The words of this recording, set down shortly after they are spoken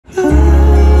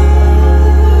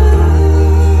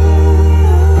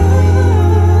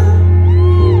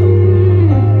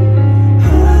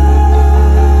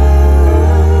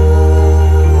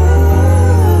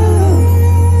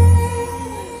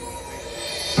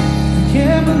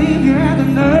Can't believe you had the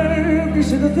nerve to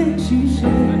say the things you said.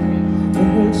 It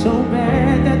hurt so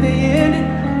bad that they ended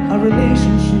our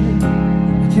relationship.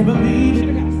 I can't believe it.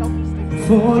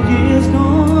 4 years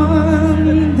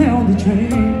gone down the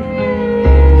drain.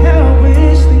 How I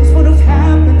wish things would have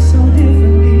happened so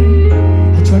differently.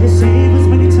 I tried to save as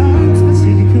many times, but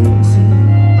still you couldn't see.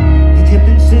 You kept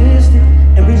insisting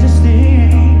and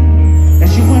resisting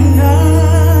that you would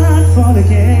not fall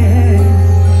again.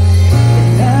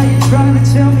 And now you're trying to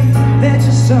tell me that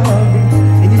you're sorry,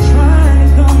 and you're trying to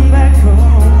come back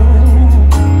home.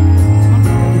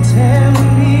 You're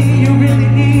telling me you really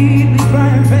need me,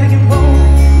 crying, begging, both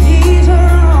knees are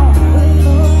on the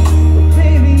floor. But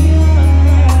baby, I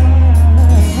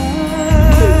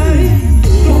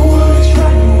don't wanna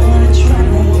try, don't wanna try,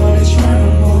 don't wanna try no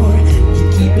more. You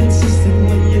keep insisting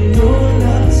when you know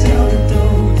love's out the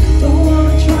door. Don't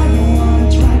wanna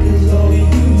try, cause all you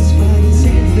do is fight,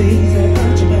 saying things that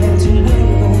hurt your bad to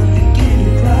everyone, thinking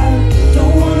you cry.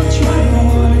 Don't wanna try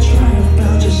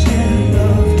about just letting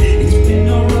love. It's been a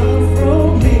rough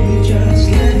road, baby, just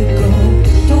let it go.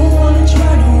 Don't wanna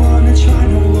try no more.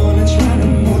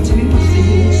 Tell me what's the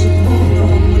use of holding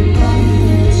on when all you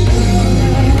do is hurt.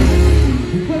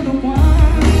 Recuerdo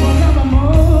cuando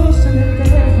hablábamos en el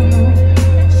teléfono.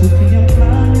 Surgían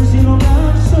planes y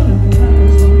lograr solo por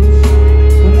las dos.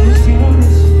 Con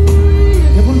ilusiones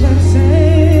de volverse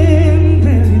en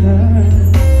realidad.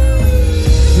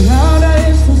 Pero ahora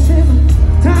esto se va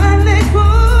tan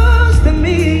lejos de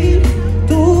mí.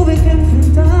 Tuve que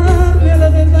enfrentarme a la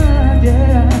verdad,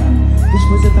 yeah.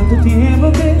 Después de tanto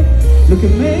tiempo que lo que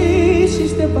me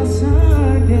hiciste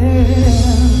pasar, yeah.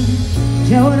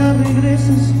 Y ahora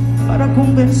regresas para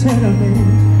convencerme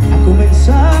a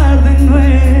comenzar de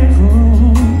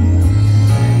nuevo.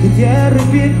 Que te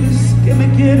arrepientes, que me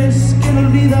quieres, que no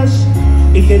olvidas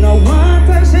y que no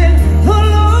aguantas el